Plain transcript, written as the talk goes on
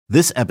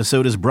This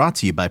episode is brought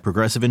to you by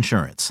Progressive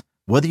Insurance.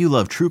 Whether you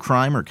love true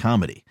crime or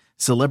comedy,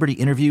 celebrity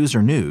interviews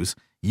or news,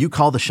 you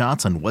call the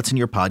shots on what's in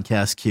your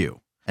podcast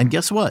queue. And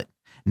guess what?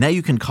 Now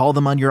you can call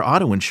them on your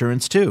auto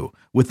insurance too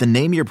with the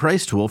Name Your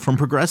Price tool from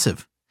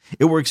Progressive.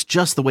 It works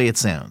just the way it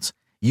sounds.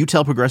 You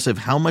tell Progressive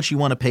how much you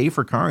want to pay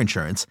for car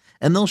insurance,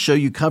 and they'll show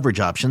you coverage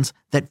options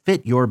that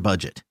fit your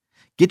budget.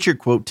 Get your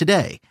quote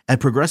today at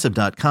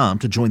Progressive.com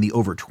to join the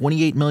over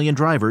 28 million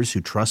drivers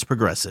who trust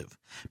Progressive.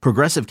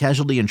 Progressive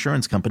Casualty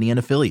Insurance Company and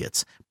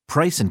Affiliates.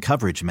 Price and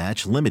coverage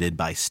match limited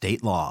by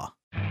state law.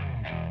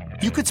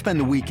 You could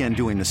spend the weekend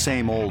doing the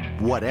same old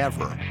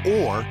whatever,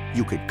 or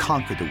you could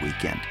conquer the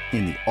weekend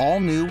in the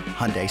all-new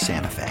Hyundai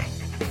Santa Fe.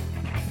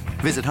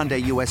 Visit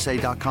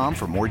HyundaiUSA.com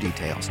for more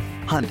details.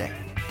 Hyundai,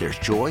 there's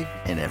joy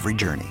in every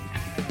journey.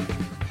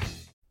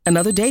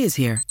 Another day is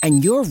here,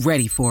 and you're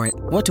ready for it.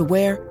 What to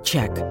wear?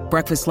 Check.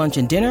 Breakfast, lunch,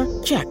 and dinner?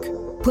 Check.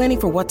 Planning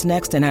for what's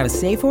next and how to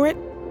save for it?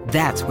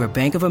 That's where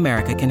Bank of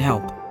America can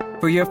help.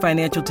 For your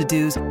financial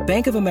to-dos,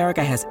 Bank of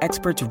America has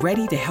experts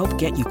ready to help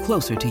get you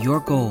closer to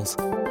your goals.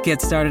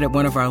 Get started at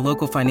one of our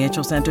local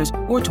financial centers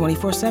or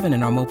 24/7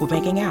 in our mobile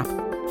banking app.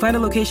 Find a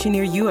location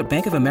near you at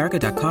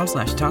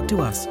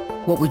bankofamerica.com/talktous.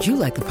 What would you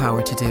like the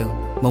power to do?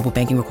 Mobile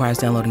banking requires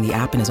downloading the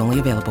app and is only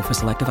available for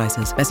select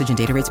devices. Message and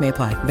data rates may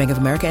apply. Bank of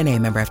America N.A.,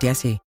 member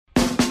FDIC.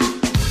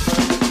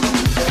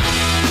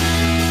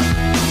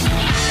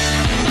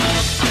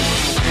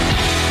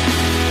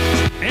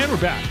 And we're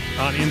back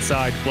on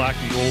Inside Black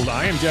and Gold.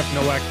 I am Jeff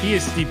Nowak. He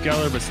is Steve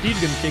Geller, but Steve's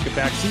going to take a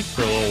back seat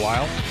for a little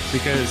while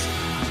because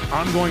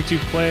I'm going to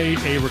play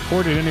a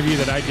recorded interview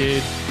that I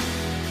did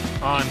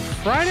on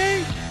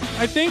Friday,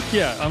 I think.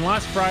 Yeah, on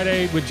last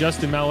Friday with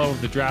Justin Melo of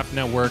the Draft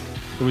Network.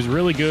 It was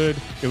really good.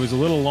 It was a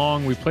little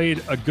long. We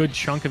played a good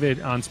chunk of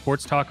it on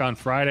Sports Talk on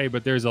Friday,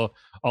 but there's a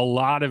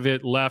lot of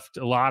it left,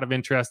 a lot of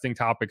interesting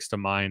topics to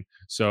mine.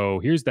 So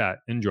here's that.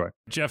 Enjoy.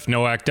 Jeff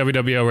Nowak,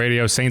 WWL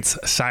Radio Saints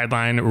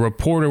sideline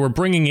reporter. We're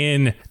bringing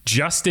in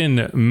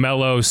Justin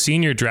Melo,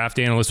 senior draft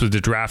analyst with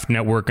the Draft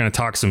Network. Going to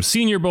talk some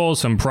Senior Bowl,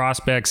 some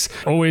prospects.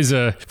 Always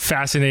a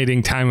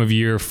fascinating time of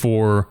year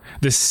for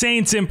the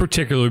Saints in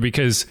particular,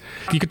 because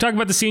you could talk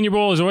about the Senior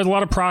Bowl. There's always a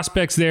lot of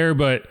prospects there,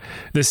 but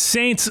the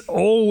Saints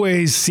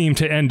always seem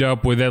to end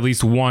up with at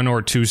least one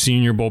or two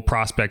Senior Bowl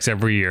prospects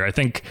every year. I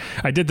think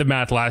I did the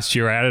math last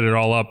year. I added it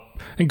all up.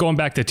 And going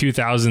back to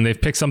 2000, they've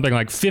picked something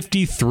like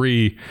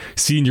 53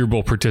 Senior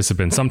Bowl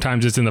participants.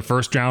 Sometimes it's in the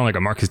first round, like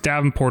a Marcus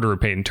Davenport or a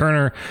Peyton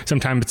Turner.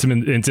 Sometimes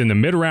it's in the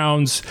mid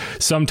rounds.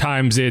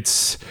 Sometimes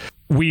it's,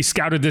 we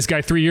scouted this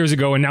guy 3 years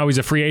ago and now he's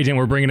a free agent.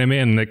 We're bringing him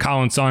in. The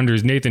Colin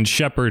Saunders, Nathan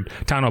Shepard,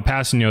 Tano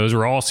Passanio, those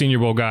were all Senior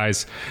Bowl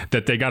guys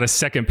that they got a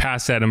second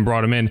pass at and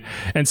brought him in.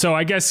 And so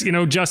I guess,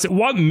 Justin,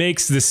 what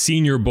makes the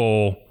Senior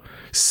Bowl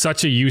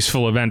such a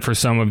useful event for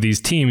some of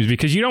these teams?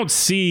 Because you don't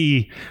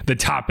see the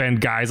top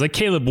end guys like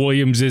Caleb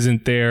Williams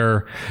isn't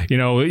there,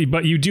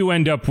 but you do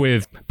end up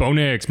with Bo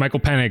Nix, Michael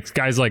Penix,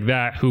 guys like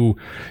that who,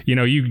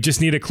 you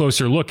just need a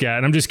closer look at.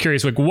 And I'm just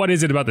curious, what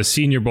is it about the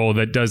Senior Bowl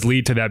that does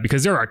lead to that?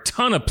 Because there are a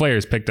ton of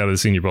players picked out of the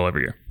Senior Bowl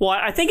every year. Well,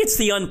 I think it's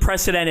the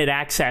unprecedented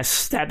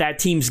access that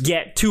teams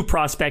get to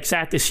prospects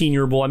at the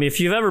Senior Bowl. I mean, if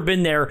you've ever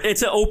been there,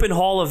 it's an open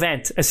hall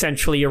event,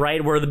 essentially,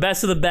 right? Where the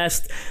best of the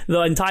best,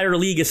 the entire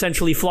league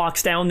essentially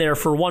flocks down there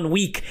for 1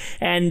 week.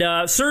 And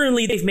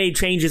certainly they've made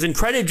changes, and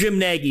credit Jim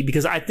Nagy,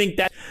 because I think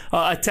that's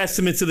a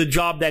testament to the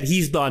job that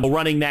he's done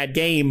running that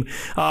game.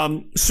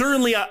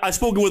 Certainly I've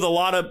spoken with a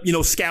lot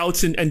of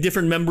scouts and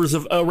different members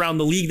of around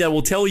the league that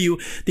will tell you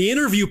the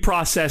interview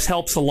process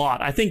helps a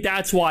lot. I think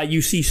that's why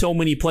you see so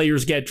many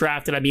players get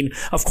drafted. I mean,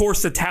 of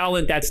course, the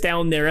talent that's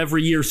down there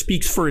every year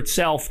speaks for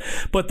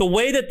itself, but the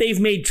way that they've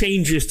made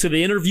changes to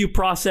the interview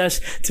process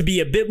to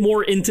be a bit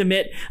more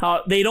intimate,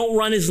 they don't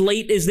run as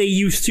late as they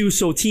used to,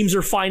 so teams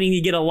are finding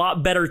you get a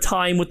lot better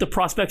time with the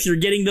prospects. You're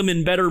getting them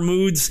in better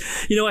moods.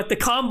 At the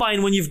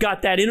combine, when you've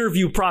got that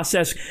interview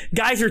process,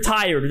 guys are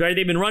tired, right?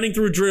 They've been running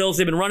through drills.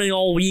 They've been running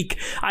all week.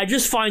 I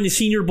just find the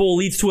Senior Bowl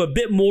leads to a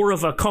bit more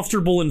of a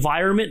comfortable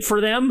environment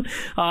for them.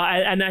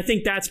 And I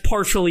think that's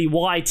partially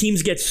why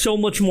teams get so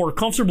much more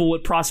comfortable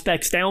with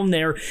prospects down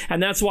there.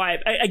 And that's why,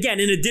 again,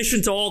 in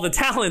addition to all the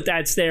talent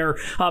that's there,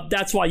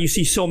 that's why you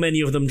see so many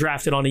of them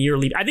drafted on a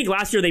yearly. I think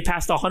last year they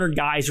passed 100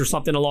 guys or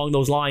something along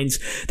those lines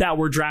that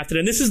were drafted.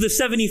 And this is the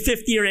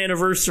 75th year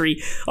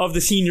anniversary of the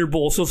Senior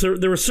Bowl. So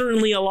there was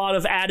certainly a lot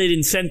of added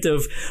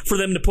incentive for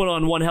them to put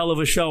on one hell of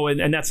a show,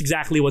 and that's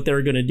exactly what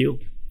they're going to do.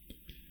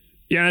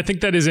 Yeah, and I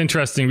think that is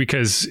interesting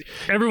because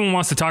everyone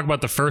wants to talk about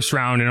the first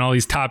round and all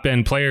these top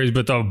end players,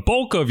 but the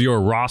bulk of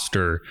your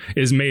roster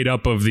is made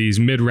up of these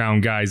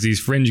mid-round guys, these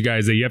fringe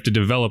guys that you have to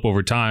develop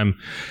over time.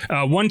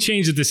 One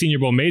change that the Senior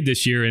Bowl made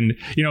this year, and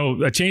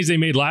a change they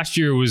made last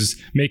year, was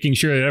making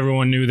sure that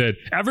everyone knew that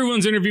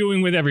everyone's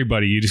interviewing with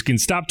everybody. You just can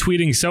stop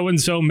tweeting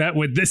so-and-so met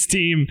with this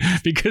team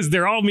because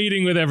they're all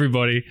meeting with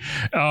everybody.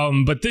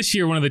 But this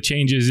year, one of the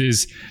changes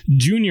is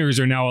juniors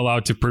are now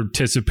allowed to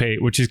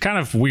participate, which is kind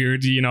of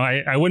weird.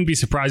 I wouldn't be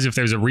surprised if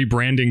there's a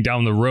rebranding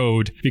down the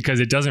road, because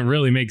it doesn't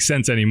really make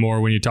sense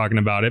anymore when you're talking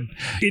about it.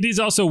 It is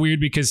also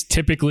weird because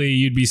typically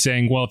you'd be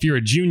saying, well, if you're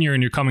a junior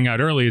and you're coming out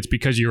early, it's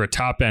because you're a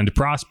top-end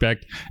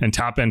prospect, and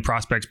top-end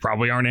prospects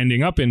probably aren't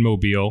ending up in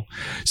Mobile.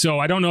 So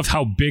I don't know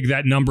how big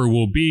that number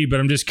will be, but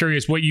I'm just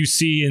curious what you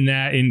see in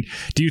that, and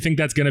do you think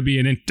that's going to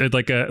be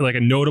like a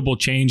notable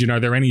change, and are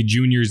there any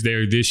juniors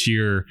there this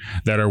year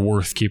that are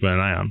worth keeping an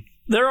eye on?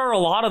 There are a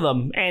lot of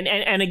them,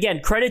 and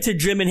again, credit to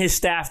Jim and his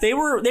staff. They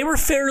were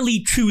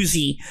fairly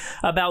choosy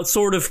about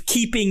sort of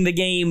keeping the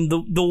game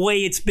the way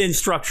it's been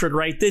structured,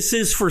 right? This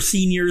is for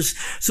seniors,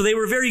 so they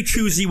were very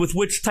choosy with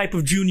which type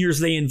of juniors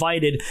they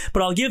invited.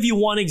 But I'll give you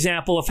one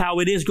example of how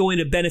it is going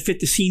to benefit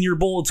the Senior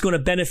Bowl. It's going to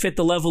benefit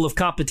the level of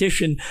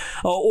competition.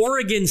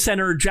 Oregon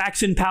center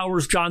Jackson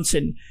Powers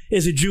Johnson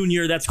is a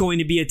junior that's going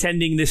to be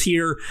attending this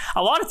year.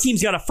 A lot of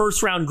teams got a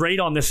first-round grade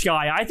on this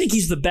guy. I think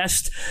he's the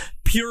best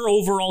pure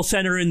overall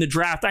center in the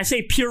draft. I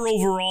say pure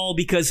overall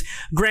because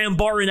Graham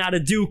Barton out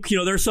of Duke,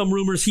 there's some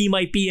rumors he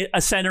might be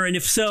a center, and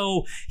if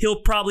so,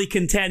 he'll probably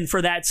contend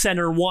for that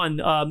center one,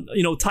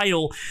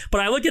 title.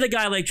 But I look at a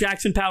guy like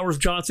Jackson Powers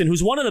Johnson,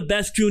 who's one of the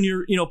best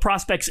junior,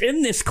 prospects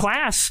in this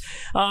class,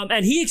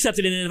 and he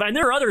accepted an invite. And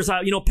there are others.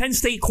 Penn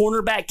State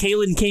cornerback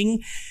Kalen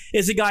King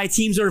is a guy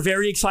teams are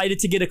very excited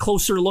to get a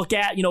closer look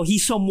at.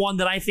 He's someone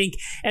that I think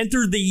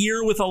entered the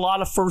year with a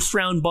lot of first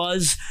round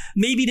buzz.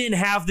 Maybe didn't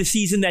have the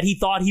season that he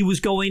thought he was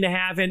going to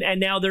have, and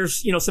now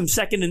there's some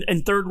second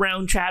and third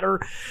round chatter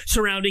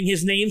surrounding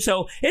his name.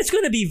 So it's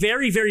going to be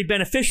very, very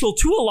beneficial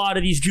to a lot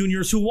of these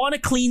juniors who want to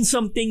clean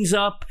some things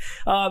up,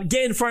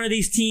 get in front of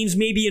these teams,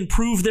 maybe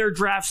improve their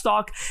draft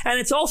stock. And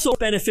it's also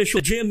beneficial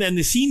to Jim and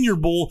the Senior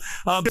Bowl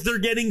because they're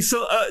getting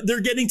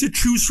to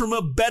choose from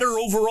a better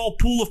overall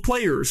pool of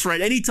players,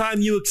 right?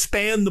 Anytime you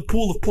expand the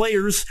pool of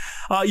players,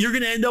 you're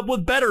going to end up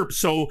with better.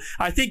 So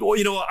I think,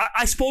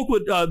 I spoke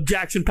with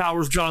Jackson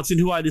Powers Johnson,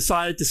 who I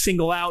decided to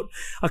single out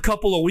a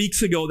couple of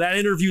weeks ago. That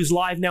interview is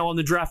live now on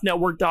the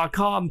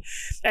draftnetwork.com.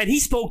 And he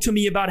spoke to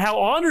me about how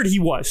honored he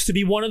was to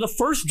be one of the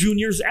first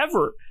juniors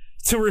ever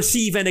to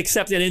receive and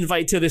accept an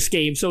invite to this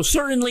game. So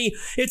certainly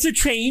it's a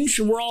change.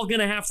 We're all going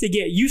to have to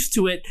get used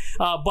to it.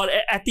 But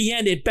at the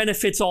end, it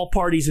benefits all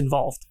parties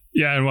involved.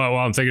 Yeah, and while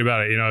I'm thinking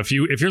about it,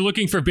 if you're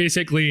looking for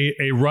basically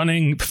a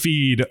running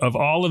feed of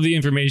all of the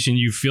information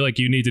you feel like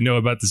you need to know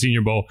about the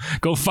Senior Bowl,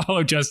 go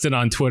follow Justin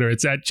on Twitter.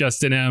 It's at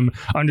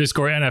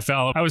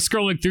JustinM_NFL. I was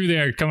scrolling through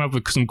there, come up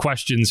with some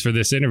questions for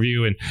this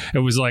interview, and it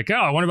was like,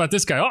 oh, what about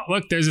this guy? Oh,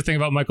 look, there's a thing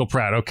about Michael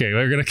Pratt. Okay,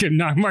 we're going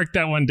to mark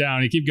that one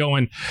down and keep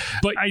going.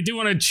 But I do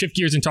want to shift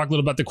gears and talk a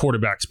little about the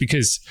quarterbacks,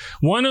 because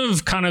one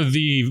of kind of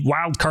the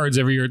wild cards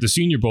every year at the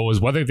Senior Bowl is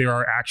whether there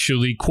are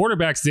actually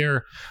quarterbacks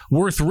there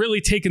worth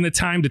really taking the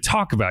time to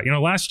talk about.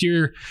 Last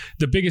year,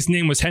 the biggest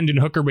name was Hendon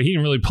Hooker, but he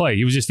didn't really play.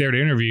 He was just there to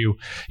interview.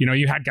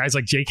 You had guys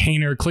like Jake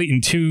Haener,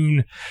 Clayton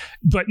Tune,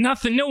 but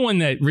no one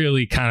that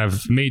really kind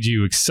of made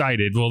you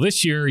excited. Well,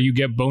 this year you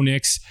get Bo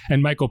Nix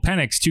and Michael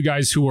Penix, two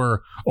guys who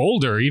are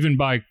older, even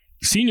by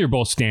Senior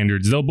Bowl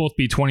standards. They'll both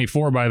be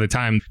 24 by the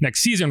time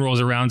next season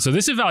rolls around. So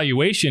this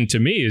evaluation to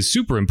me is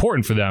super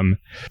important for them,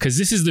 because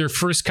this is their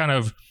first kind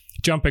of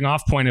jumping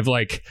off point of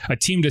like a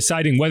team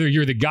deciding whether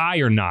you're the guy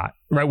or not,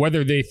 right?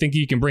 Whether they think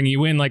he can bring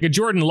you in like a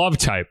Jordan Love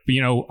type.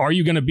 Are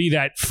you going to be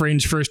that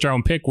fringe first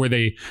round pick where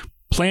they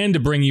plan to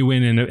bring you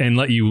in and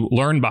let you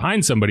learn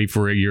behind somebody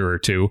for a year or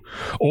two?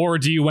 Or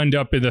do you end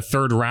up in the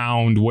third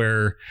round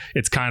where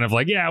it's kind of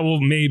like, yeah,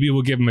 well, maybe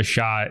we'll give him a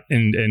shot,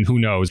 and who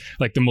knows,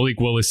 like the Malik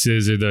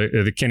Willises or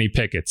the Kenny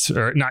Pickett's,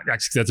 or not,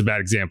 actually, that's a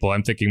bad example.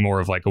 I'm thinking more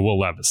of like a Will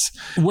Levis.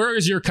 Where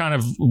is your kind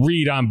of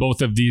read on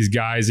both of these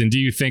guys? And do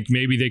you think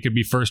maybe they could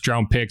be first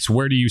round picks?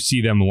 Where do you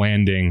see them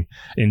landing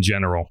in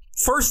general?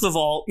 First of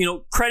all,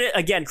 credit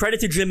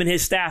to Jim and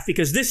his staff,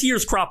 because this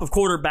year's crop of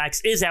quarterbacks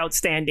is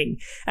outstanding,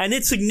 and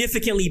it's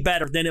significantly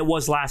better than it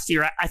was last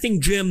year. I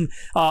think Jim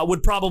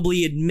would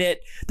probably admit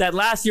that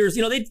last year's,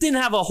 they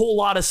didn't have a whole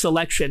lot of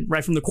selection,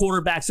 right, from the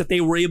quarterbacks that they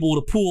were able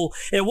to pool.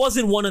 It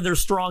wasn't one of their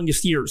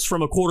strongest years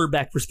from a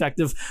quarterback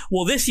perspective.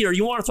 Well, this year,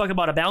 you want to talk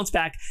about a bounce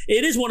back.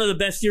 It is one of the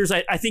best years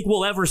I think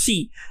we'll ever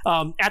see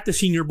at the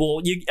Senior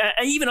Bowl.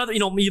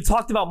 You've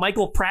talked about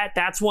Michael Pratt.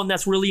 That's one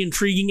that's really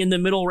intriguing in the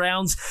middle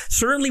rounds.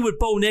 Certainly with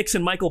Bo Nix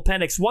and Michael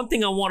Penix. One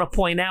thing I want to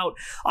point out,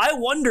 I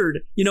wondered,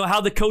 how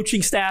the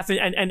coaching staff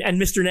and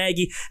Mr.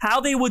 Nagy, how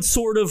they would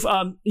sort of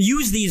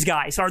use these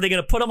guys. Are they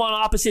going to put them on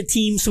opposite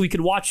teams so we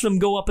could watch them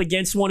go up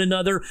against one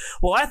another?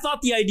 Well, I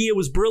thought the idea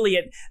was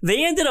brilliant.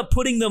 They ended up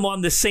putting them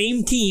on the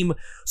same team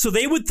so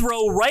they would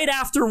throw right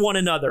after one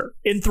another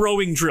in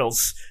throwing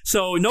drills.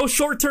 So no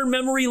short-term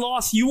memory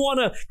loss. You want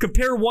to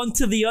compare one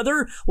to the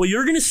other? Well,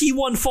 you're going to see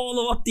one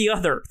follow up the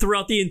other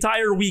throughout the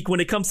entire week when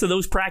it comes to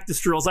those practice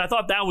drills. I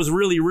thought that was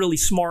really, really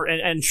smart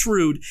and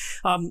shrewd.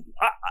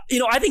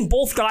 I think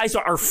both guys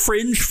are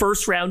fringe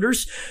first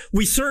rounders.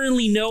 We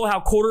certainly know how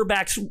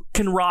quarterbacks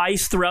can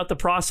rise throughout the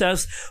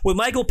process. With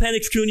Michael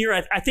Penix Jr.,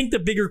 I think the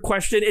bigger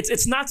question,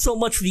 it's not so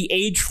much the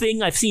age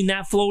thing. I've seen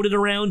that floated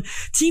around.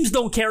 Teams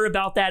don't care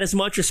about that as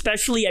much,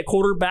 especially at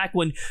quarterback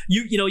when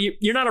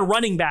you're not a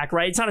running back,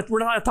 right? We're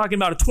not talking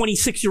about a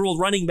 26-year-old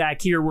running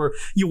back here where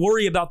you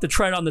worry about the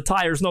tread on the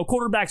tires. No,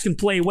 quarterbacks can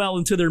play well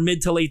into their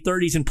mid to late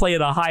 30s and play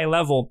at a high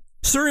level.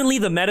 Certainly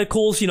the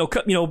medicals,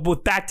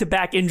 with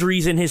back-to-back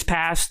injuries in his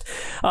past,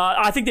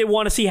 I think they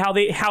want to see how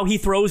he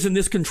throws in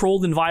this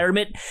controlled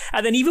environment.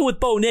 And then even with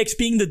Bo Nix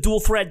being the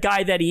dual threat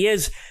guy that he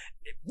is,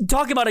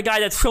 talk about a guy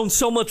that's shown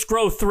so much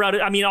growth throughout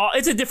it. I mean,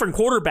 it's a different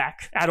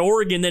quarterback at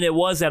Oregon than it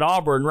was at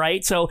Auburn,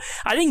 right? So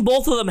I think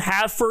both of them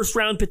have first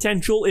round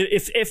potential.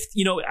 If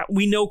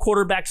we know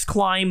quarterbacks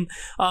climb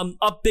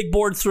up big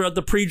boards throughout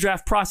the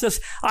pre-draft process,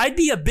 I'd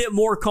be a bit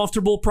more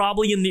comfortable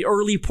probably in the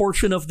early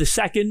portion of the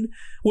second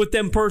with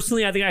them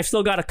personally. I think I've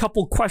still got a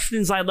couple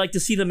questions I'd like to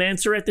see them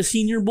answer at the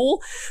Senior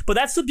Bowl. But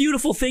that's the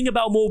beautiful thing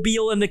about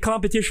Mobile and the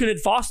competition it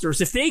fosters.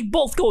 If they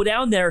both go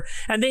down there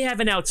and they have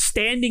an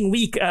outstanding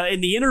week in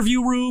the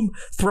interview room,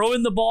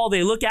 throwing the ball,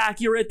 they look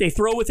accurate, they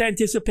throw with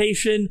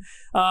anticipation.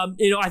 I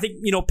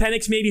think,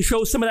 Penix maybe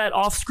shows some of that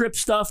off-script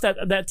stuff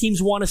that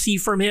teams want to see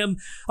from him.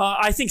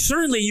 I think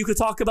certainly you could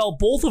talk about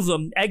both of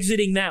them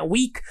exiting that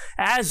week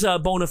as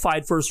bona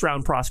fide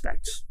first-round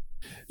prospects.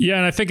 Yeah,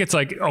 and I think it's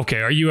like, okay,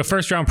 are you a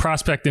first-round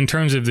prospect in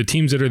terms of the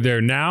teams that are there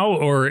now?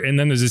 And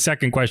then there's a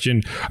second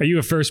question, are you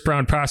a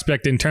first-round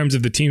prospect in terms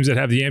of the teams that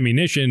have the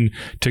ammunition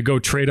to go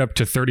trade up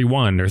to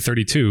 31 or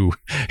 32,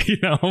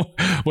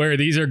 where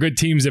these are good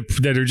teams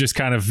that are just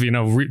kind of,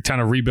 trying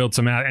to rebuild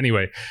some.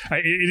 Anyway,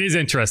 it is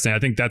interesting. I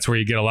think that's where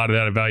you get a lot of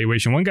that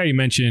evaluation. One guy you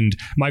mentioned,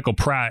 Michael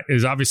Pratt,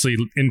 is obviously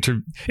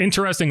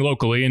interesting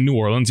locally in New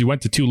Orleans. He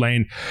went to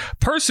Tulane.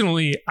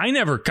 Personally, I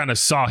never kind of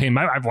saw him.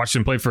 I've watched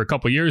him play for a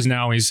couple of years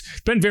now. He's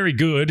been very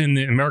good in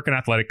the American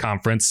Athletic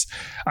Conference.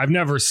 I've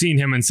never seen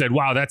him and said,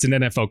 wow, that's an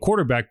NFL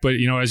quarterback. But,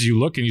 as you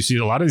look and you see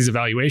a lot of these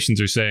evaluations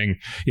are saying,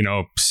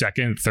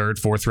 second, third,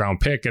 fourth round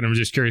pick. And I'm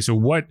just curious, so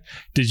what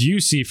did you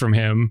see from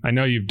him? I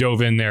know you've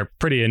dove in there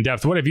pretty in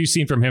depth. What have you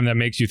seen from him that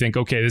makes you think,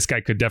 okay, this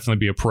guy could definitely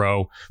be a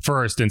pro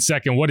first? And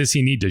second, what does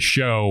he need to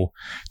show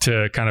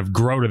to kind of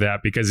grow to that?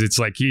 Because it's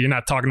like, you're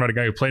not talking about a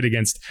guy who played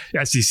against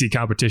SEC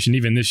competition.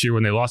 Even this year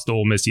when they lost to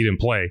Ole Miss, he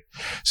didn't play.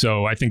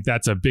 So I think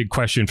that's a big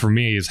question for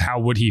me, is how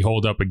would he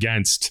hold up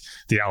against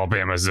the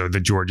Alabamas or the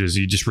Georgias?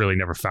 You just really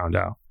never found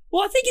out.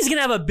 Well, I think he's going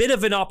to have a bit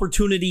of an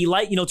opportunity,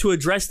 to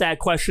address that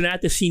question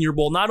at the Senior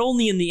Bowl, not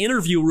only in the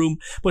interview room,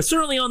 but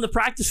certainly on the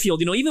practice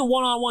field. Even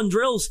one-on-one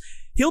drills,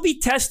 he'll be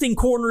testing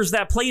corners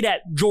that played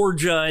at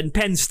Georgia and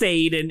Penn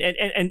State,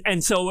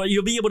 and so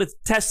you'll be able to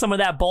test some of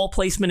that ball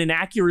placement and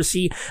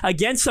accuracy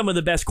against some of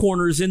the best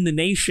corners in the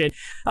nation.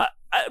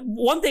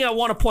 One thing I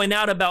want to point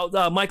out about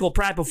Michael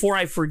Pratt before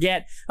I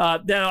forget,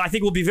 that I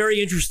think will be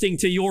very interesting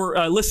to your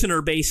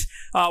listener base.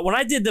 When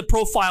I did the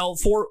profile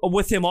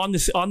with him on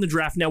the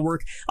Draft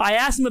Network, I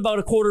asked him about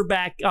a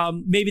quarterback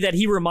maybe that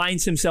he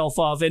reminds himself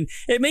of, and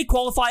it may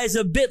qualify as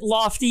a bit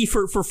lofty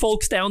for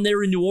folks down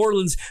there in New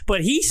Orleans,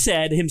 but he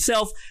said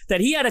himself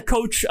that he had a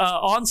coach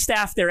on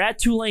staff there at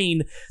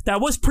Tulane that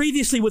was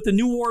previously with the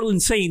New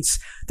Orleans Saints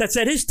that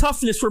said his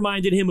toughness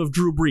reminded him of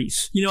Drew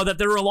Brees. That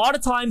there are a lot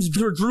of times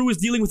Drew was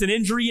dealing with an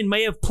injury and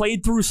may have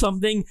played through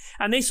something,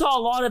 and they saw a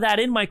lot of that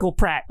in Michael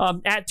Pratt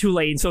at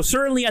Tulane. So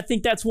certainly I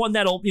think that's one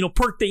that'll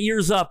perk the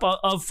ears up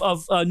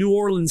of New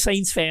Orleans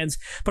Saints fans.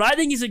 But I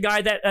think he's a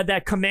guy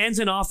that commands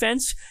an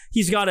offense.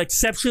 He's got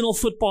exceptional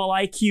football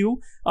IQ.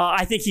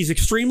 I think he's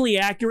extremely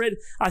accurate.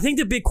 I think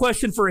the big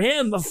question for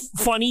him,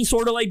 funny,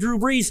 sort of like Drew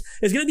Brees,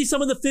 is going to be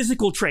some of the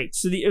physical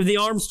traits, the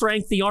arm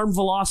strength, the arm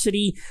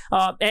velocity,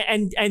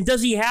 and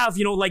does he have,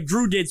 like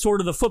Drew did, sort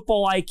of the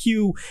football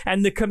IQ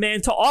and the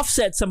command to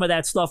offset some of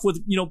that stuff with,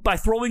 by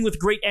throwing with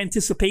great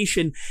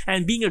anticipation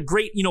and being a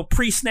great,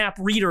 pre-snap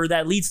reader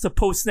that leads to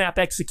post-snap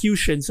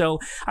execution. So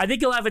I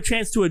think he'll have a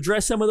chance to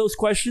address some of those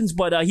questions,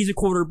 but he's a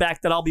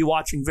quarterback that I'll be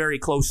watching very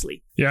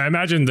closely. Yeah, I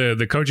imagine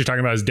the coach you're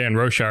talking about is Dan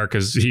Rochar,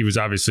 because he was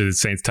obviously the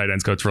Saints tight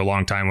ends coach for a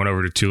long time, went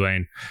over to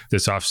Tulane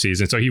this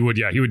offseason. So he would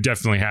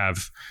definitely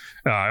have,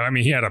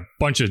 he had a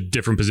bunch of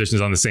different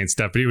positions on the Saints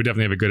staff, but he would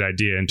definitely have a good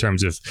idea in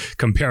terms of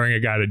comparing a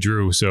guy to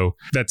Drew. So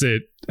that's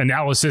it.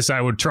 Analysis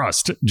I would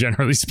trust,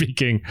 generally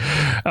speaking.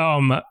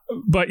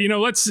 But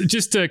let's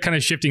just kind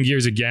of shifting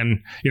gears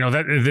again.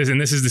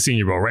 This is the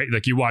Senior Bowl, right?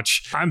 Like you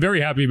watch. I'm very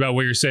happy about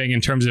what you're saying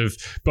in terms of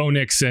Bo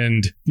Nix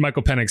and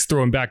Michael Penix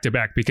throwing back to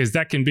back, because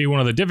that can be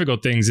one of the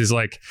difficult things. Is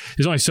like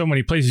there's only so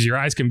many places your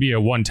eyes can be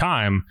at one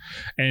time,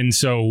 and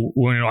so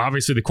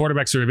obviously the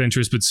quarterbacks are of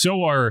interest, but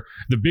so are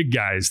the big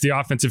guys, the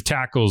offensive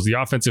tackles, the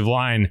offensive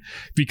line,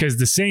 because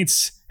the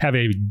Saints have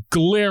a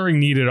glaring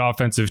needed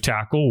offensive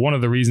tackle. One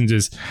of the reasons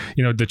is,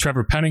 the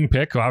Trevor Penning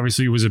pick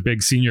obviously was a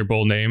big Senior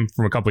Bowl name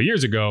from a couple of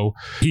years ago.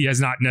 He has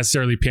not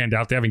necessarily panned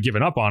out. They haven't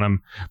given up on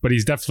him, but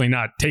he's definitely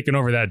not taken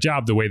over that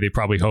job the way they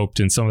probably hoped.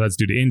 And some of that's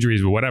due to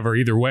injuries, but whatever.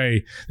 Either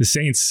way, the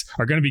Saints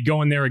are going to be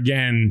going there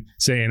again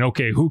saying,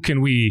 okay, who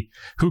can we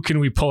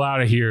pull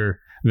out of here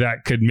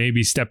that could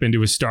maybe step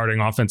into a starting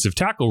offensive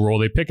tackle role.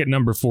 They pick at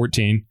number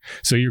 14.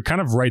 So you're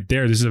kind of right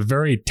there. This is a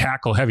very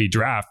tackle heavy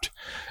draft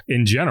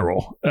in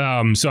general.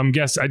 So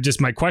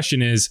my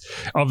question is,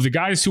 of the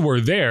guys who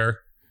are there,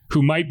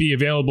 who might be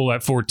available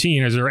at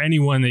 14, is there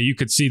anyone that you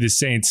could see the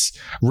Saints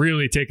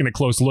really taking a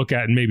close look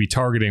at and maybe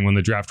targeting when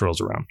the draft rolls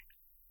around?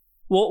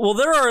 Well,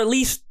 there are at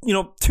least,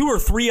 2 or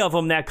 3 of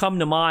them that come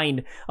to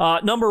mind.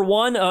 Number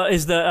one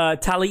is the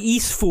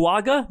Talais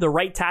Fuaga, the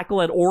right tackle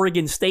at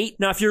Oregon State.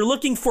 Now, if you're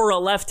looking for a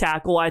left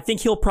tackle, I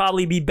think he'll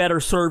probably be better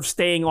served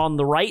staying on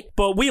the right.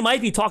 But we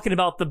might be talking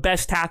about the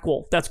best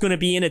tackle that's going to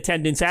be in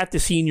attendance at the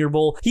Senior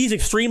Bowl. He's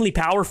extremely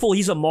powerful.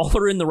 He's a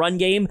mauler in the run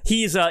game.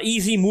 He's an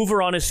easy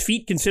mover on his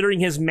feet,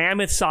 considering his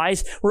mammoth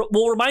size.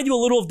 We'll remind you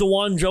a little of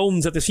DeJuan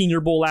Jones at the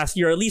Senior Bowl last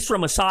year, at least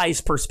from a size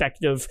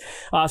perspective.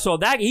 So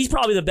he's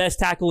probably the best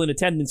tackle in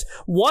attendance.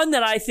 One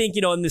that I think,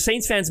 and the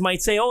Saints fans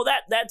might say, oh,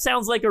 that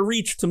sounds like a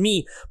reach to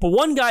me. But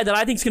one guy that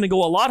I think is going to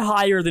go a lot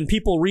higher than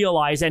people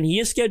realize, and he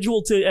is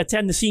scheduled to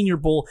attend the Senior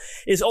Bowl,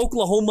 is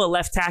Oklahoma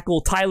left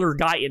tackle Tyler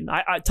Guyton.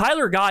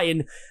 Tyler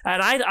Guyton,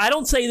 and I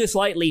don't say this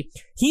lightly,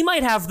 he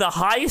might have the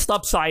highest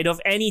upside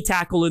of any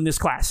tackle in this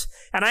class.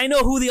 And I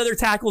know who the other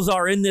tackles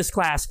are in this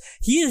class.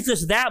 He is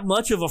just that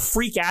much of a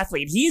freak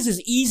athlete. He is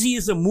as easy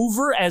as a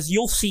mover as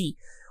you'll see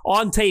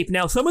on tape.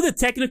 Now, some of the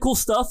technical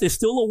stuff is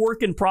still a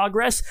work in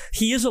progress.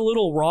 He is a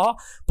little raw,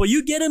 but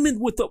you get him in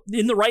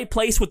the right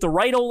place with the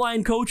right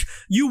O-line coach.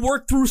 You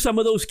work through some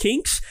of those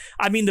kinks.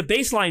 I mean, the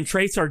baseline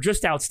traits are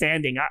just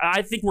outstanding.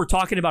 I think we're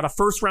talking about a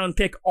first-round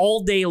pick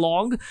all day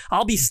long.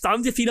 I'll be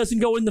stunned if he doesn't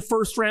go in the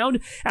first round,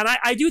 and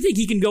I do think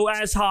he can go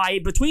as high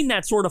between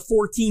that sort of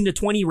 14 to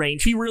 20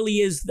 range. He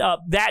really is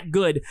that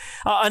good.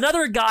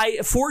 Another guy,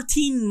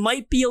 14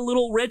 might be a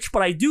little rich,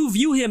 but I do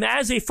view him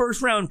as a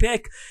first-round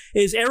pick,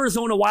 is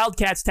Arizona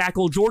Wildcats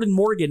tackle Jordan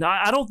Morgan.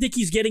 I don't think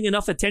he's getting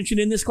enough attention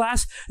in this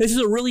class. This is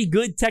a really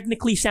good,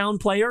 technically sound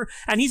player,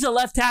 and he's a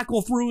left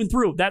tackle through and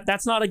through.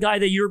 That's not a guy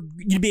that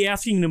you'd be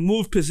asking to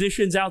move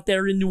positions out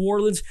there in New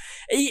Orleans.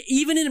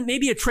 Even in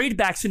maybe a trade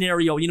back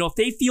scenario, if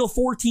they feel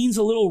 14's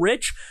a little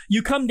rich,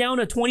 you come down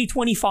to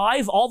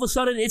 2025, all of a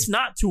sudden it's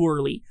not too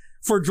early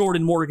for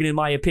Jordan Morgan, in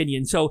my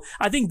opinion. So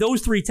I think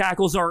those 3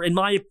 tackles are, in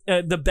my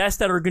the best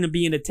that are going to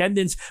be in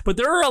attendance. But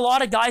there are a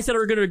lot of guys that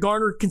are going to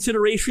garner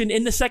consideration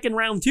in the second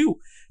round too.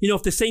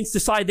 If the Saints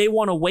decide they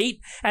want to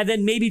wait and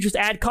then maybe just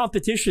add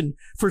competition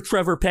for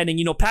Trevor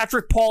Penning.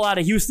 Patrick Paul out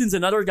of Houston's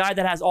another guy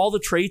that has all the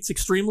traits,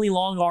 extremely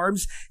long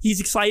arms. He's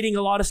exciting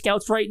a lot of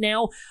scouts right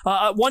now.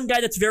 One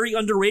guy that's very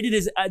underrated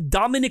is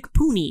Dominic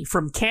Pooney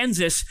from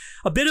Kansas,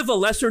 a bit of a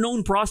lesser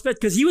known prospect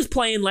because he was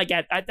playing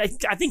at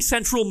I think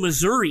Central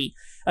Missouri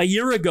a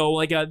year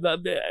ago,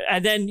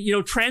 and then,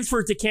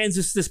 transferred to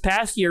Kansas this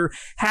past year,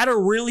 had a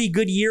really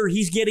good year.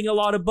 He's getting a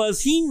lot of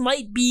buzz. He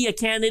might be a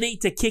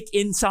candidate to kick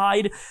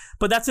inside,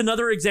 but that's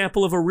another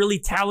example of a really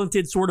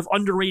talented, sort of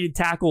underrated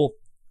tackle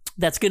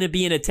that's going to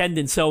be in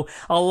attendance. So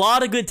a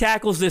lot of good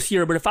tackles this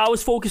year, but if I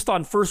was focused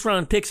on first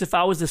round picks, if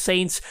I was the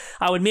Saints,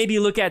 I would maybe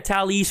look at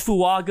Talais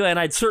Fuaga, and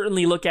I'd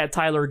certainly look at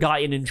Tyler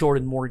Guyton and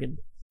Jordan Morgan.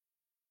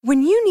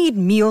 When you need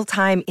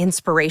mealtime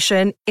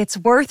inspiration, it's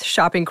worth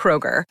shopping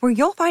Kroger, where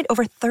you'll find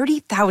over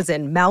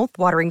 30,000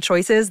 mouth-watering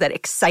choices that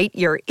excite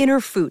your inner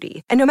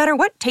foodie. And no matter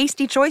what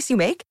tasty choice you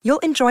make, you'll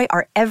enjoy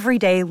our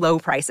everyday low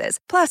prices,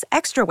 plus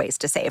extra ways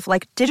to save,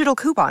 like digital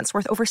coupons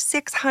worth over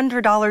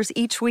 $600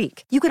 each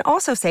week. You can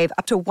also save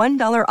up to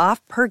 $1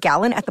 off per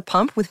gallon at the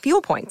pump with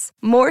fuel points.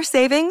 More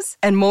savings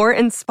and more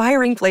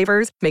inspiring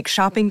flavors make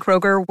shopping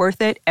Kroger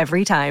worth it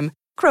every time.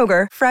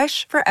 Kroger,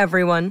 fresh for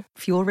everyone.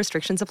 Fuel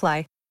restrictions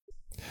apply.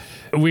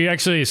 We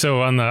actually,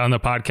 so on the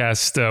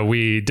podcast,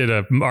 we did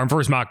our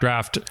first mock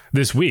draft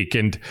this week,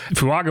 and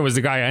Fuaga was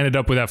the guy I ended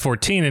up with at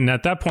 14. And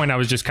at that point, I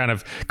was just kind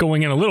of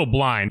going in a little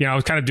blind. I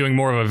was kind of doing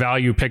more of a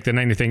value pick than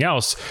anything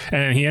else.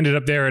 And he ended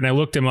up there, and I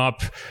looked him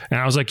up, and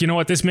I was like, you know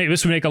what, this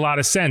would make a lot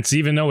of sense,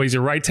 even though he's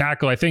a right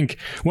tackle. I think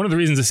one of the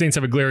reasons the Saints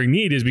have a glaring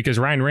need is because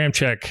Ryan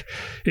Ramczyk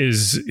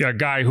is a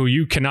guy who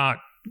you cannot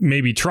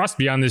maybe trust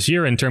beyond this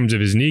year in terms of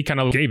his knee.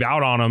 Kind of gave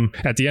out on him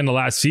at the end of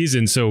last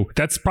season. So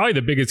that's probably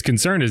the biggest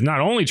concern, is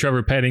not only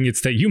Trevor Penning, it's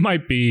that you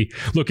might be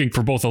looking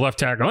for both a left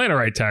tackle and a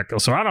right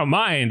tackle. So I don't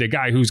mind a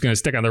guy who's going to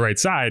stick on the right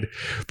side,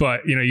 but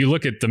you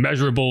look at the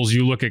measurables,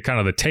 you look at kind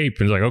of the tape,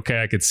 and it's like,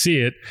 okay, I could see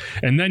it.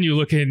 And then you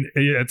look at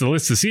the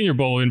list of Senior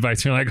Bowl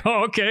invites, and you're like,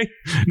 oh, okay,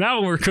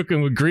 now we're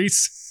cooking with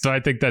grease. So I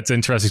think that's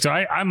interesting. So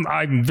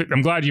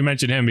I'm glad you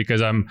mentioned him,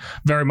 because I'm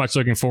very much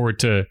looking forward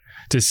to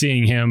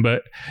seeing him.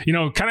 But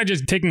kind of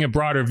just taking a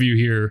broader view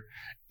here,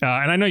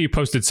 and I know you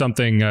posted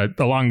something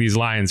along these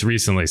lines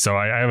recently, so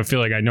I have a feel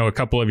like I know a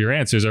couple of your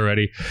answers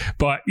already.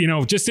 But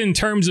just in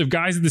terms of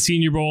guys at the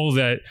Senior Bowl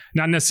that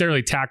not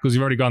necessarily tackles,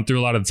 you've already gone through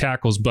a lot of the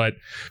tackles, but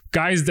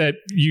guys that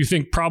you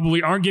think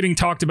probably aren't getting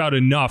talked about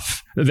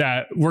enough,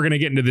 that we're going to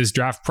get into this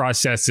draft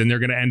process and they're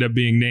going to end up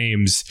being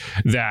names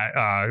that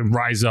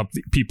rise up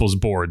people's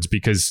boards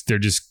because they're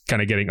just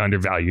kind of getting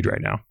undervalued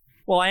right now.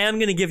 Well, I am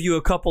going to give you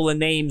a couple of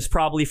names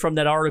probably from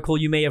that article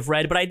you may have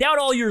read, but I doubt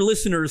all your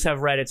listeners have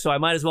read it, so I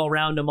might as well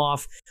round them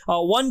off.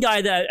 One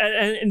guy that,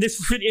 and this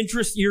should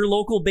interest your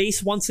local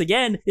base once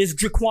again, is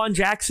Jaquan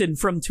Jackson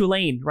from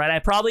Tulane, right? I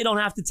probably don't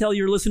have to tell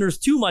your listeners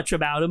too much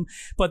about him,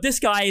 but this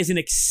guy is an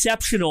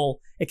exceptional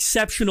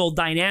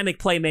dynamic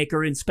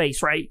playmaker in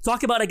space, right?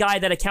 Talk about a guy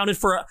that accounted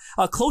for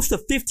close to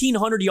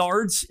 1,500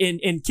 yards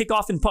in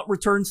kickoff and punt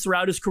returns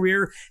throughout his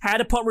career,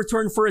 had a punt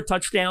return for a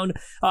touchdown.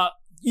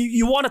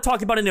 You want to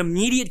talk about an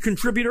immediate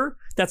contributor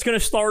that's going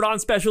to start on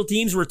special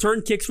teams,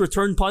 return kicks,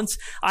 return punts.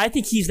 I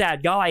think he's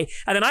that guy.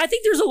 And then I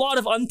think there's a lot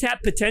of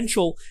untapped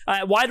potential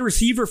at wide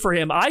receiver for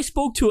him. I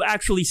spoke to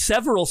actually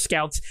several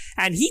scouts,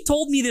 and he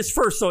told me this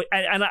first. So,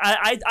 and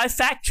I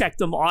fact-checked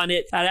him on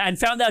it and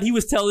found out he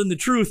was telling the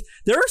truth.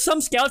 There are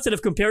some scouts that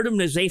have compared him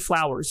to Zay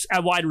Flowers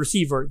at wide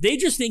receiver. They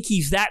just think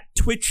he's that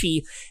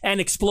twitchy and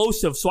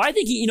explosive. So I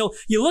think,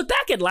 you look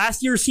back at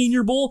last year's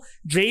Senior Bowl,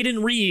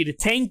 Jaden Reed,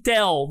 Tank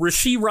Dell,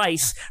 Rashee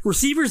Rice,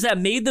 receivers that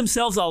made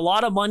themselves a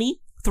lot of money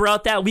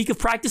throughout that week of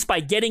practice by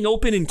getting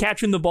open and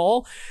catching the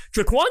ball.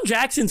 Jaquan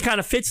Jackson's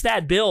kind of fits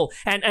that bill.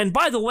 And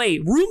by the way,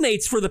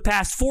 roommates for the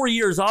past 4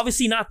 years,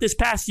 obviously not this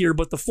past year,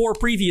 but the 4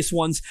 previous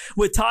ones,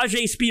 with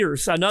Tajay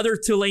Spears, another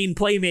Tulane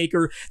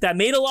playmaker that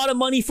made a lot of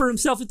money for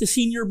himself at the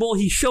Senior Bowl.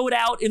 He showed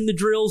out in the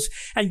drills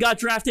and got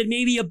drafted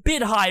maybe a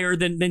bit higher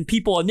than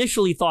people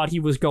initially thought he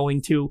was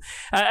going to.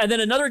 And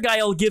then another guy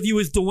I'll give you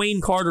is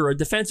Dwayne Carter, a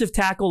defensive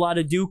tackle out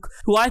of Duke,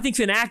 who I think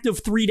is an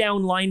active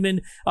 3-down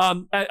lineman.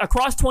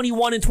 Across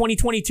 21 and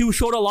 2022,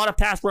 showed a lot of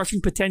pass rushing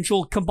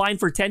potential, combined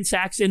for 10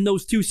 sacks in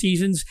those 2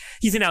 seasons.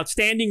 He's an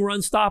outstanding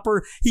run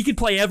stopper. He can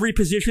play every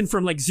position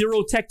from like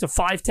 0 tech to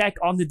 5 tech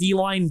on the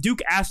D-line.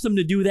 Duke asked him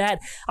to do that.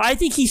 I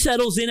think he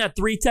settles in at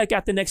 3 tech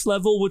at the next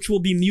level, which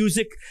will be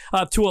music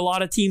to a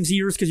lot of teams'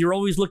 ears because you're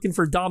always looking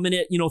for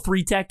dominant,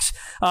 3 techs.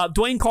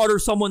 Dwayne Carter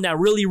is someone that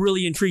really,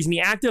 really intrigues me.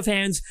 Active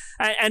hands.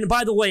 And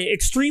by the way,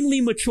 extremely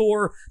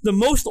mature, the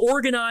most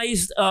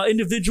organized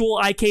individual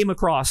I came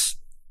across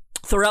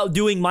throughout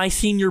doing my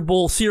Senior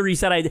Bowl series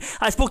that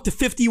I spoke to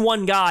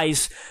 51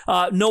 guys.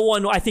 No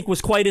one, I think,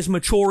 was quite as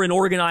mature and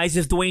organized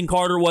as Dwayne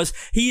Carter was.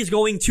 He is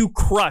going to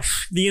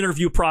crush the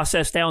interview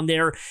process down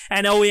there.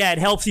 And oh yeah, it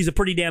helps. He's a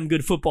pretty damn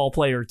good football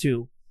player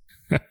too.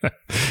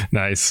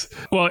 Nice.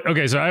 Well,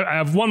 okay, so I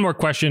have one more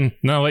question,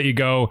 and I'll let you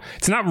go.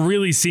 It's not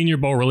really Senior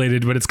Bowl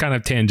related, but it's kind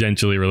of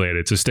tangentially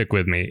related, so stick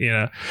with me.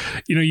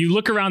 You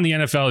look around the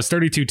NFL, it's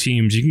 32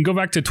 teams. You can go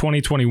back to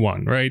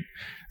 2021, right?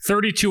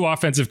 32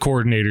 offensive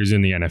coordinators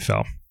in the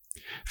NFL.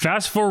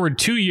 Fast forward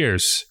 2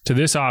 years to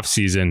this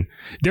offseason,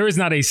 there is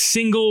not a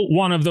single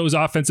one of those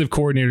offensive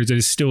coordinators that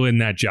is still in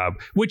that job,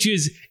 which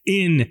is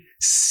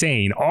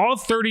insane. All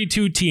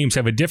 32 teams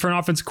have a different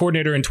offensive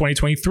coordinator in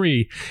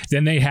 2023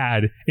 than they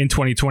had in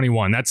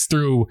 2021. That's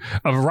through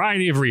a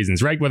variety of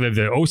reasons, right? Whether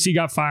the OC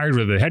got fired,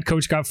 whether the head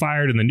coach got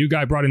fired and the new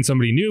guy brought in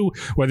somebody new,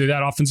 whether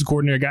that offensive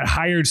coordinator got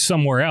hired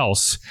somewhere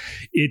else.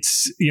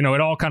 It's,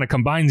 it all kind of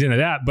combines into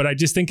that. But I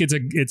just think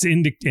it's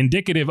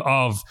indicative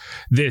of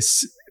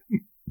this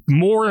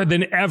more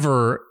than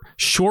ever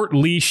short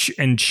leash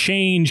and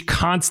change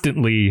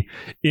constantly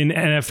in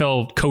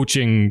NFL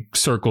coaching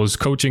circles,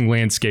 coaching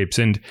landscapes.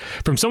 And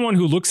from someone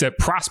who looks at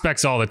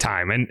prospects all the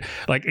time, and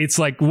it's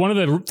one of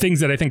the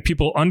things that I think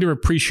people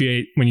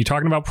underappreciate when you're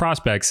talking about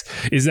prospects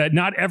is that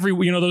not every,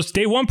 those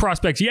day one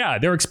prospects, yeah,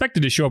 they're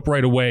expected to show up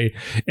right away.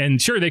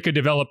 And sure, they could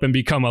develop and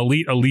become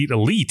elite,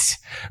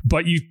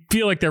 but you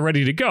feel like they're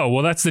ready to go.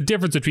 Well, that's the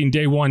difference between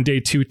day 1, day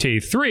 2, day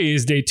 3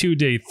 is day 2,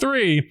 day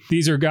 3.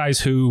 These are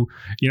guys who,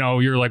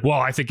 you're like, well,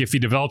 I think if he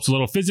develops a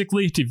little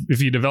physically,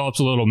 if he develops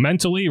a little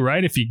mentally,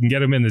 right? If you can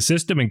get him in the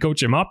system and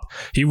coach him up,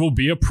 he will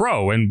be a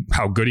pro. And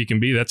how good he can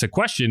be, that's a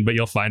question, but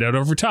you'll find out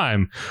over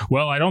time.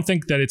 Well, I don't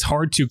think that it's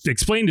hard to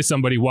explain to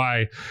somebody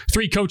why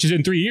 3 coaches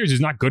in 3 years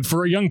is not good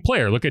for a young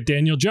player. Look at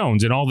Daniel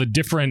Jones and all the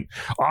different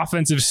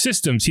offensive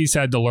systems he's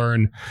had to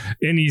learn,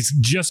 and he's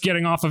just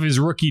getting off of his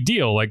rookie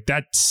deal.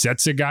 That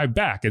sets a guy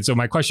back. And so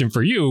my question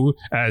for you,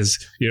 as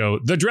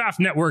the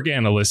Draft Network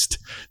analyst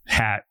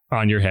hat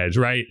on your head,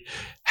 right?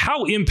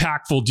 How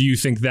impactful do you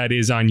think that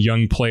is on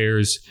young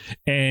players?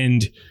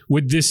 And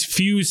with this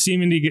fuse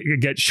seeming to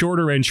get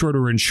shorter and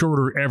shorter and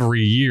shorter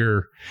every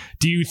year,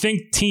 do you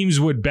think some teams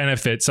would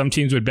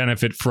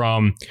benefit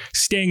from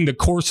staying the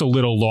course a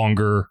little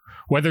longer,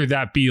 whether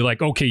that be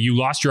okay, you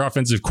lost your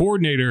offensive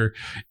coordinator,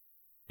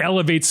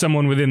 elevate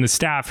someone within the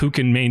staff who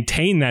can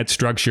maintain that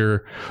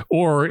structure,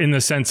 or in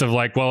the sense of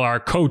our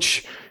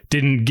coach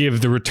didn't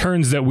give the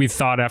returns that we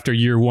thought after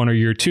year 1 or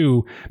year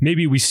 2,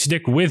 maybe we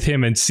stick with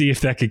him and see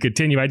if that could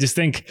continue. I just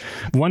think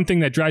one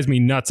thing that drives me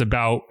nuts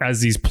about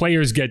as these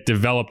players get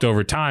developed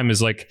over time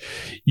is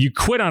you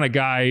quit on a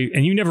guy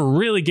and you never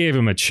really gave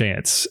him a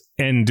chance.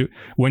 And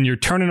when you're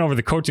turning over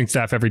the coaching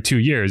staff every 2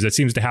 years, that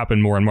seems to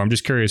happen more and more. I'm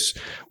just curious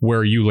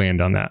where you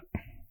land on that.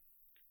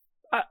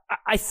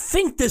 I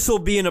think this will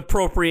be an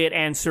appropriate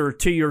answer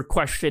to your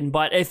question,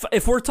 but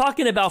if we're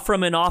talking about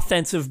from an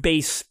offensive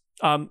base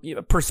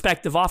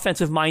perspective,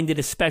 offensive-minded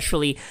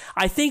especially.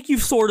 I think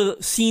you've sort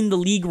of seen the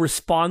league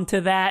respond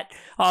to that,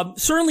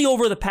 certainly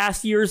over the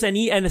past years and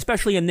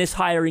especially in this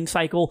hiring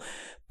cycle,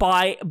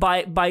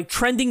 by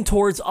trending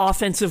towards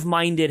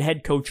offensive-minded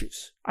head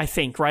coaches, I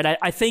think, right?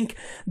 I think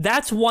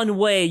that's one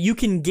way you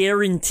can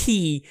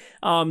guarantee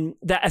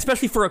that,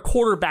 especially for a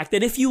quarterback,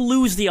 that if you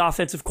lose the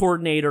offensive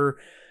coordinator,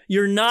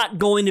 you're not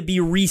going to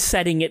be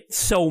resetting it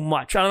so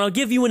much. And I'll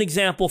give you an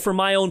example from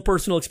my own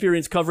personal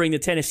experience covering the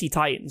Tennessee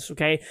Titans,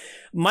 okay?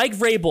 Mike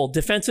Vrabel,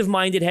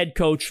 defensive-minded head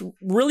coach,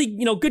 really,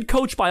 good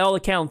coach by all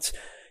accounts.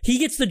 He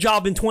gets the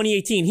job in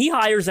 2018. He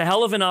hires a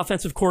hell of an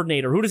offensive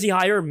coordinator. Who does he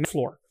hire? Matt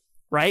LaFleur,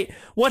 right?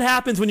 What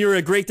happens when you're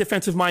a great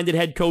defensive-minded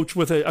head coach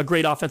with a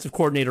great offensive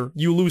coordinator?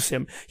 You lose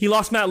him. He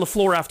lost Matt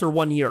LaFleur after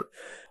 1 year.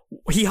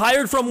 He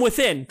hired from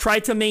within,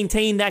 tried to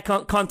maintain that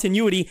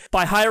continuity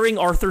by hiring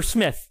Arthur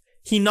Smith.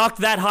 He knocked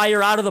that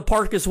hire out of the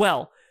park as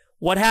well.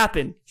 What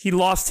happened? He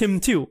lost him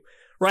too,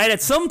 right? At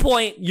some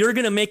point, you're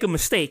going to make a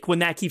mistake when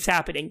that keeps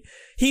happening.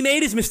 He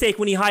made his mistake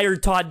when he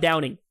hired Todd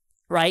Downing,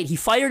 right? He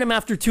fired him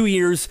after 2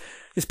 years.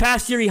 This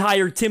past year, he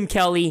hired Tim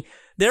Kelly.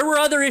 There were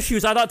other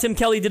issues. I thought Tim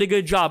Kelly did a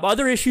good job.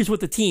 Other issues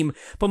with the team.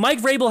 But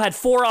Mike Vrabel had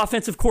 4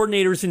 offensive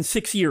coordinators in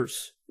 6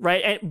 years,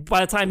 right? And by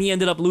the time he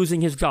ended up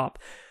losing his job.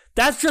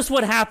 That's just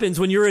what happens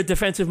when you're a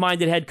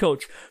defensive-minded head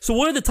coach. So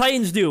what did the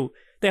Titans do?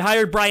 They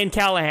hired Brian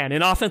Callahan,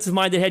 an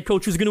offensive-minded head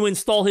coach who's going to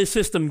install his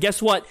system.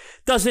 Guess what?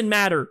 Doesn't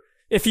matter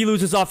if he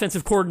loses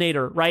offensive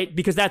coordinator, right?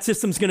 Because that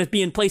system's going to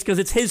be in place because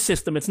it's his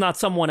system. It's not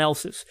someone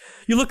else's.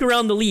 You look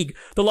around the league.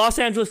 The Los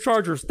Angeles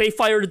Chargers, they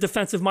fired a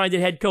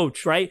defensive-minded head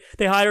coach, right?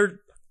 They hired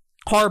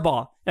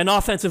Harbaugh, an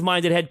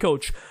offensive-minded head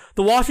coach.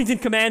 The Washington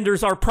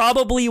Commanders are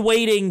probably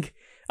waiting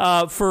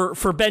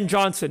for Ben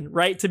Johnson,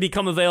 right, to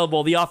become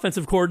available, the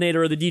offensive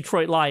coordinator of the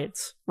Detroit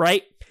Lions,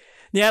 right?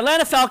 The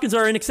Atlanta Falcons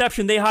are an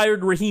exception. They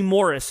hired Raheem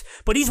Morris,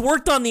 but he's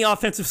worked on the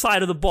offensive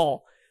side of the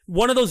ball.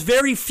 One of those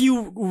very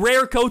few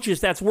rare coaches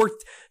that's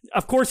worked.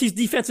 Of course, he's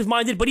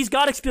defensive-minded, but he's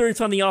got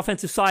experience on the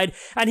offensive side,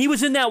 and he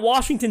was in that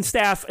Washington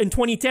staff in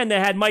 2010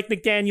 that had Mike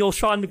McDaniel,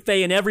 Sean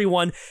McVay, and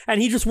everyone,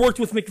 and he just worked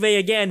with McVay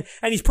again,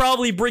 and he's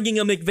probably bringing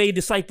a McVay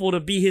disciple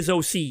to be his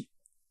OC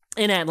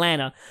in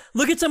Atlanta.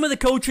 Look at some of the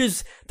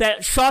coaches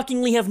that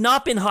shockingly have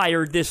not been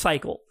hired this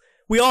cycle.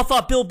 We all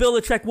thought Bill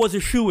Belichick was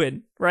a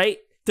shoo-in, right?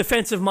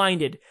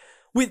 Defensive-minded.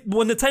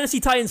 When the Tennessee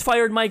Titans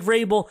fired Mike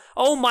Vrabel,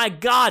 oh my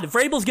God,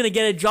 Vrabel's going to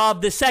get a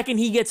job the second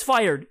he gets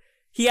fired.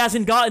 He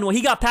hasn't gotten one.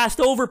 He got passed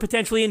over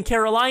potentially in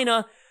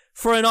Carolina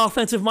for an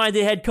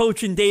offensive-minded head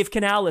coach in Dave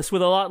Canales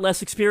with a lot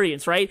less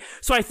experience, right?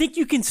 So I think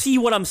you can see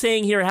what I'm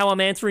saying here, how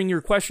I'm answering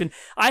your question.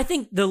 I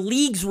think the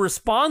league's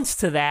response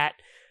to that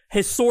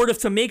has sort of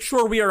to make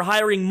sure we are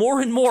hiring more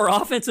and more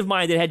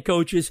offensive-minded head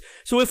coaches.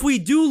 So if we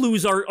do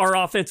lose our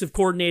offensive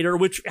coordinator,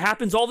 which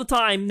happens all the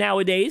time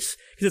nowadays,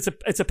 because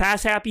it's a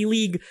pass-happy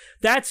league,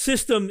 that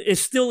system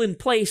is still in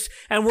place,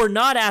 and we're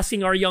not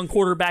asking our young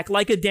quarterback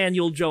like a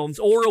Daniel Jones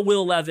or a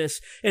Will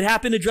Levis. It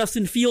happened to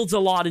Justin Fields a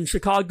lot in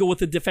Chicago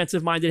with a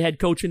defensive-minded head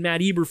coach and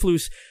Matt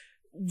Eberflus.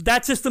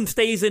 That system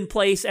stays in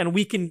place, and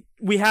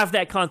we have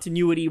that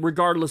continuity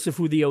regardless of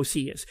who the OC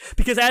is.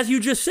 Because as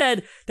you just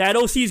said, that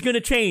OC is going to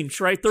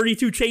change, right?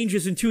 32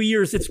 changes in 2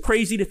 years. It's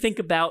crazy to think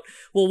about.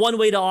 Well, one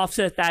way to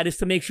offset that is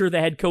to make sure the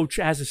head coach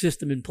has a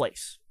system in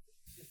place.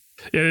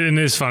 Yeah, and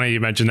it's funny you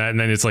mentioned that, and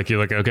then it's like you're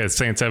like, okay, the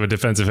Saints have a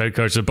defensive head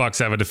coach, the Bucks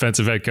have a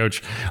defensive head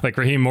coach, like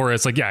Raheem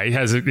Morris, like he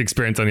has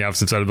experience on the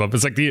opposite side of the ball.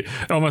 It's like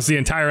almost the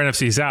entire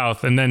NFC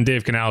South, and then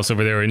Dave Canales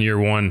over there in year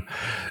one.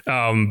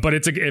 But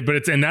it's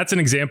and that's an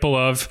example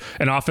of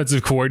an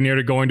offensive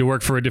coordinator going to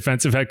work for a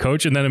defensive head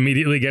coach and then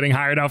immediately getting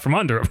hired out from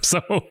under him.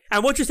 So,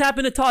 and what just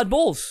happened to Todd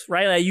Bowles,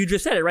 right? Like you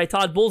just said it, right?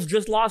 Todd Bowles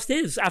just lost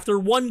his after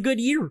one good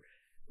year,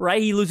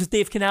 right? He loses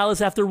Dave Canales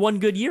after one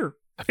good year,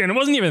 and it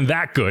wasn't even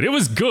that good. It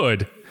was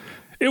good.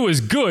 It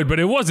was good, but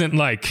it wasn't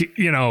like,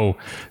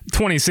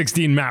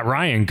 2016 Matt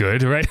Ryan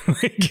good, right?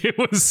 Like it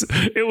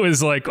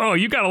was like, oh,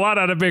 you got a lot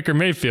out of Baker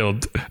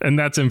Mayfield, and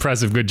that's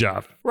impressive. Good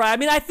job. Right. I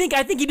mean, I think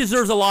he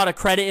deserves a lot of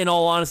credit, in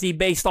all honesty,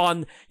 based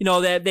on,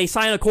 that they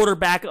sign a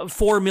quarterback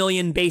 $4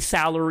 million base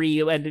salary,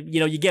 and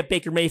you get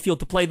Baker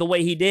Mayfield to play the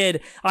way he did.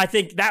 I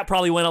think that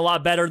probably went a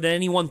lot better than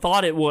anyone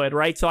thought it would,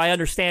 right? So I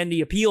understand the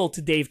appeal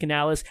to Dave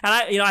Canales, and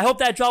I hope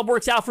that job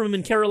works out for him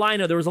in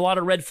Carolina. There was a lot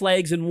of red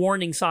flags and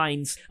warning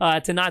signs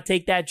to not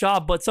take that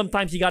job, but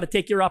sometimes you got to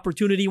take your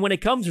opportunity when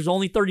it comes. There's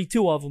only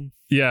 32 of them.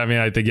 Yeah, I mean,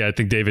 I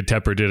think David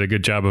Tepper did a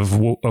good job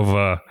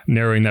of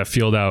narrowing that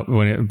field out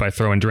by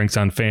throwing drinks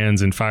on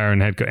fans and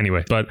firing head coach.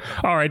 Anyway, but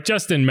all right,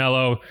 Justin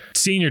Melo,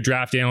 senior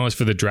draft analyst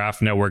for the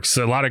Draft Network.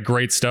 So a lot of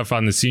great stuff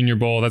on the Senior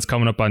Bowl. That's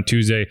coming up on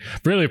Tuesday.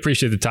 Really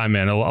appreciate the time,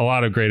 man. A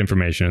lot of great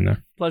information in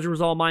there. Pleasure was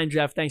all mine,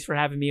 Jeff. Thanks for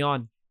having me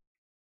on.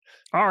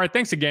 All right,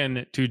 thanks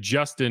again to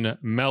Justin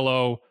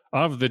Melo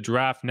of the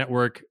Draft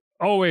Network.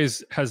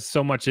 Always has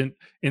so much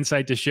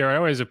insight to share. I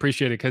always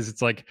appreciate it because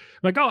it's like,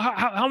 oh,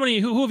 how many,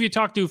 who have you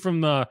talked to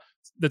from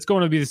that's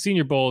going to be the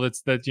Senior Bowl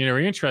that you're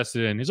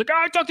interested in? He's like,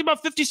 I talked to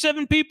about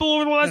 57 people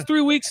over the last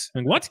 3 weeks.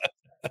 Like, what?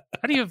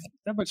 How do you have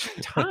that much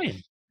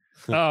time?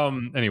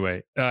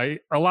 Anyway, a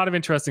lot of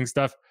interesting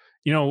stuff.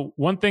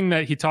 One thing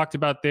that he talked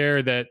about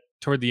there that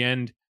toward the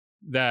end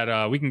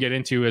that we can get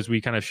into as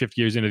we kind of shift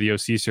gears into the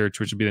OC search,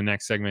 which will be the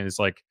next segment, is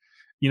like,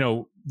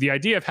 the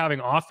idea of having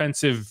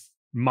offensive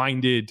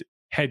minded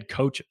head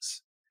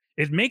coaches.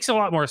 It makes a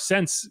lot more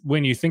sense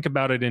when you think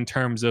about it in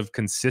terms of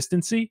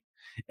consistency.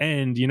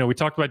 And, we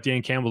talked about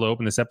Dan Campbell to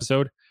open this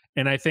episode.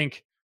 And I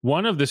think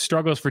one of the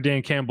struggles for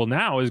Dan Campbell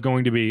now is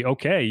going to be,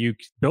 okay, you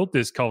built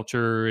this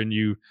culture and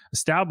you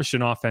established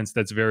an offense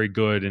that's very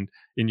good and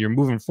you're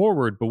moving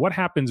forward. But what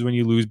happens when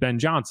you lose Ben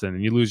Johnson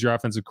and you lose your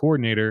offensive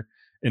coordinator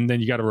and then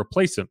you got to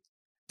replace him?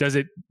 Does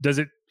it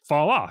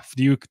fall off?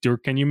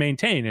 Can you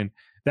maintain? And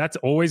that's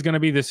always going to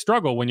be the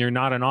struggle when you're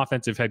not an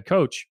offensive head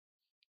coach.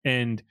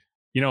 And,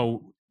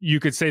 you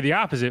could say the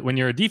opposite. When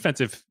you're a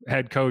defensive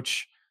head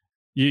coach,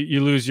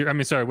 you lose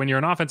when you're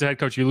an offensive head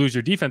coach, you lose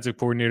your defensive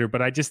coordinator.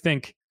 But I just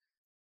think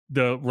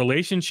the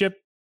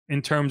relationship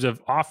in terms of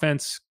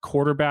offense,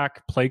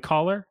 quarterback, play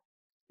caller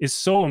is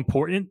so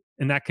important.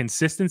 And that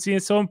consistency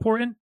is so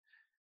important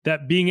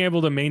that being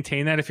able to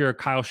maintain that if you're a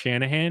Kyle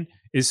Shanahan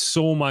is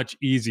so much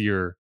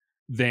easier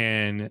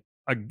than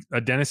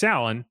a Dennis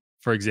Allen,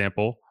 for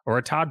example, or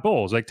a Todd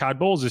Bowles. Like Todd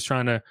Bowles is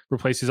trying to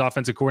replace his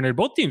offensive coordinator.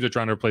 Both teams are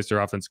trying to replace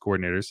their offensive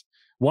coordinators.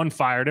 One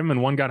fired him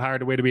and one got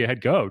hired away to be a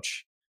head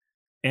coach.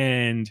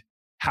 And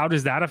how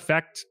does that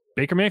affect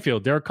Baker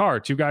Mayfield, Derek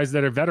Carr, two guys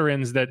that are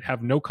veterans that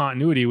have no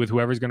continuity with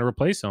whoever's going to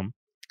replace them?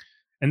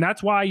 And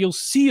that's why you'll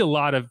see a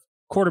lot of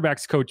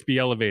quarterbacks coach be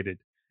elevated.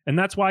 And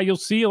that's why you'll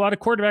see a lot of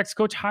quarterbacks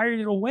coach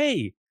hired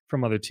away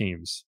from other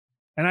teams.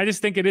 And I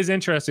just think it is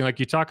interesting. Like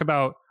you talk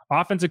about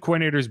offensive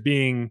coordinators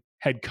being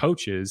head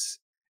coaches.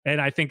 And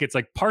I think it's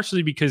like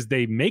partially because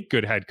they make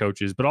good head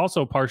coaches, but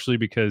also partially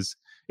because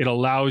it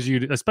allows you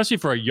to, especially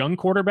for a young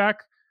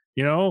quarterback,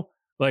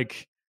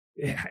 like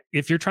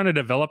if you're trying to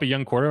develop a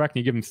young quarterback and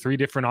you give him 3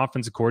 different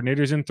offensive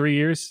coordinators in 3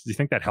 years, do you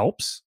think that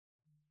helps?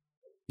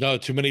 No,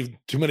 too many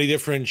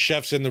different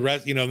chefs in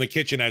in the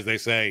kitchen, as they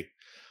say.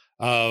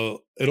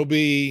 It'll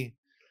be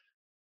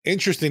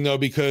interesting though,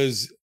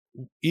 because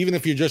even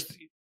if you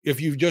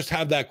just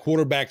have that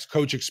quarterback's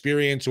coach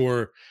experience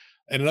or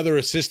another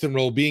assistant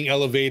role being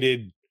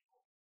elevated,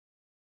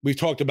 we've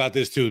talked about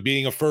this too,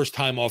 being a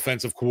first-time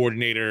offensive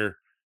coordinator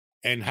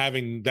and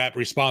having that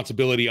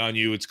responsibility on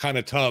you, it's kind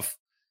of tough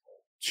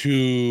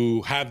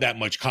to have that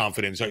much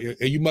confidence.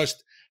 You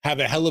must have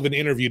a hell of an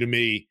interview to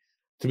me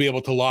to be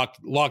able to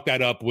lock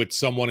that up with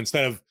someone,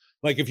 instead of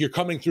like if you're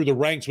coming through the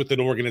ranks with an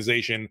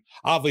organization,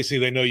 obviously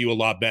they know you a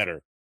lot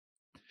better.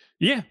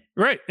 Yeah,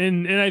 right.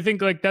 And I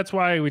think like that's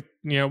why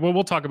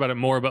we'll talk about it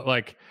more, but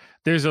like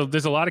there's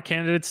a lot of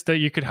candidates that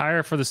you could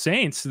hire for the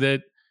Saints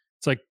that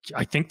it's like,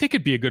 I think they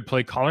could be a good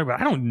play caller, but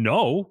I don't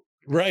know.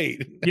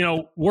 Right.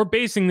 We're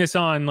basing this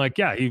on like,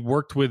 yeah, he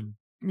worked with,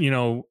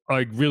 a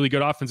really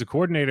good offensive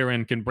coordinator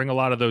and can bring a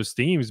lot of those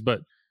themes,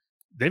 but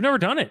they've never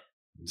done it.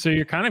 So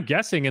you're kind of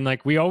guessing. And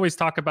like, we always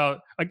talk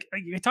about, like,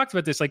 I talked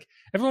about this, like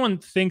everyone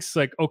thinks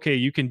like, okay,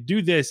 you can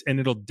do this and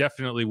it'll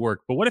definitely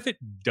work. But what if it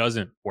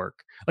doesn't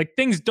work? Like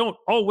things don't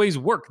always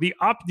work. The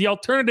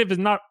alternative is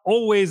not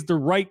always the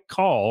right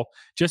call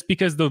just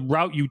because the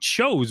route you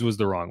chose was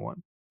the wrong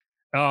one.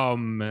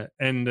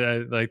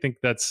 I think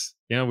that's,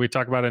 we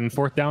talk about it in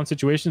 4th down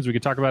situations. We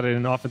could talk about it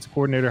in offensive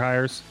coordinator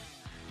hires,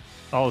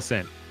 all the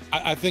same.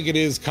 I think it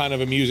is kind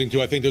of amusing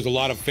too. I think there's a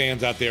lot of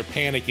fans out there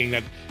panicking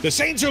that the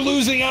Saints are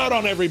losing out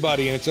on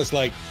everybody. And it's just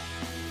like,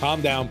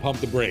 calm down, pump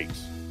the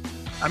brakes.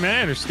 I mean,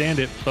 I understand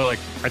it, but like,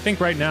 I think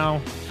right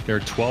now there are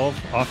 12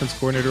 offensive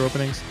coordinator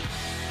openings.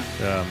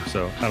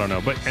 So I don't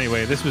know. But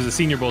anyway, this was a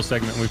Senior Bowl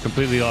segment and we've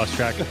completely lost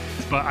track.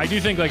 But I do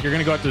think like you're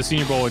going to go out to the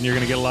Senior Bowl and you're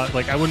going to get a lot.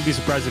 Like I wouldn't be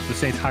surprised if the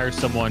Saints hire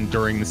someone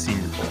during the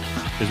Senior Bowl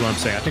is what I'm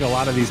saying. I think a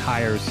lot of these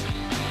hires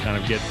kind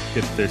of get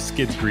their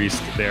skids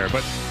greased there.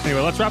 But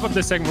anyway, let's wrap up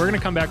this segment. We're going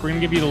to come back. We're going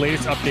to give you the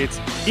latest updates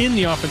in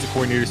the offensive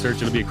coordinator search.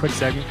 It'll be a quick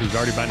segment because we've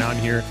already been on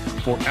here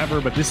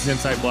forever. But this is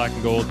Inside Black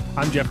and Gold.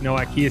 I'm Jeff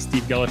Nowak. He is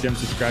Steve Geller. If you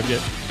haven't subscribed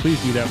yet,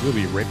 please do that. We'll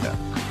be right back.